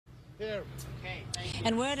Here.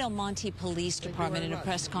 And we're at El Monte Police Department, and a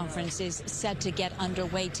press conference is set to get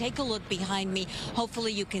underway. Take a look behind me.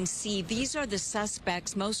 Hopefully you can see these are the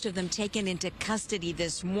suspects, most of them taken into custody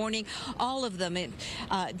this morning. All of them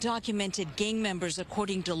documented gang members,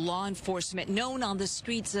 according to law enforcement, known on the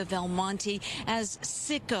streets of El Monte as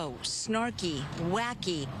Sicko, Snarky,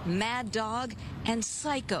 Wacky, Mad Dog, and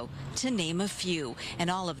Psycho, to name a few. And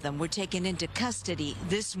all of them were taken into custody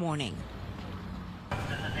this morning.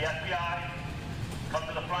 This is the FBI. Come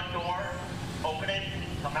to the front door, open it,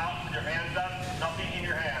 come out with your hands up, nothing in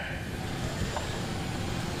your hand.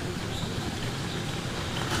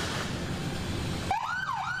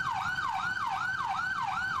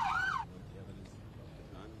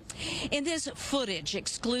 In this footage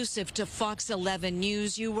exclusive to Fox 11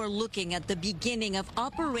 News, you were looking at the beginning of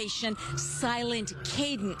Operation Silent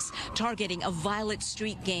Cadence, targeting a violent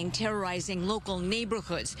street gang terrorizing local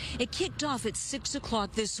neighborhoods. It kicked off at 6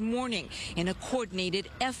 o'clock this morning in a coordinated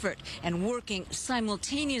effort, and working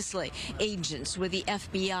simultaneously, agents with the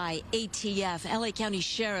FBI, ATF, LA County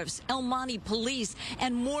Sheriffs, El Monte Police,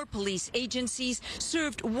 and more police agencies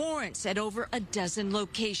served warrants at over a dozen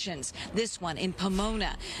locations. This one in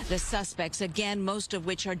Pomona. The suspects, again, most of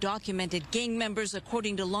which are documented gang members,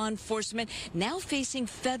 according to law enforcement, now facing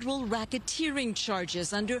federal racketeering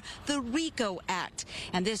charges under the RICO Act.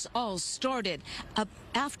 And this all started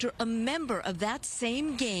after a member of that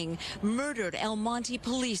same gang murdered El Monte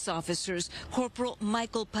police officers, Corporal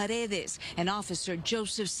Michael Paredes and Officer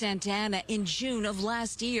Joseph Santana, in June of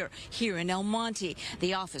last year here in El Monte.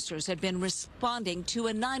 The officers had been responding to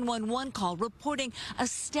a 911 call reporting a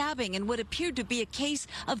stabbing in what appeared to be a case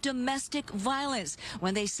of domestic violence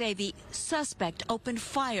when they say the suspect opened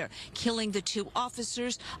fire, killing the two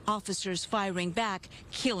officers firing back,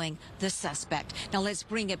 killing the suspect. Now let's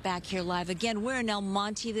bring it back here live again. We're in El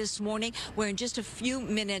Monte this morning, where in just a few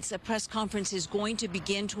minutes a press conference is going to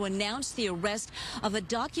begin to announce the arrest of a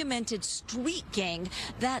documented street gang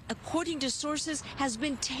that, according to sources, has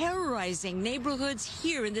been terrorizing neighborhoods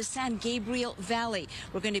here in the San Gabriel Valley.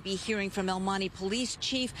 We're going to be hearing from El Monte Police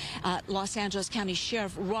Chief, Los Angeles County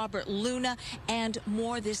Sheriff Robert Luna, and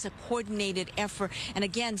more. This a coordinated effort. And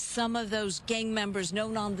again, some of those gang members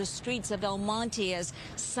known on the streets of El Monte as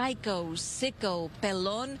Psycho, Sicko,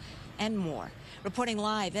 Pelon, and more. Reporting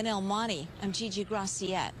live in El Monte, I'm Gigi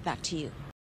Graciette. Back to you.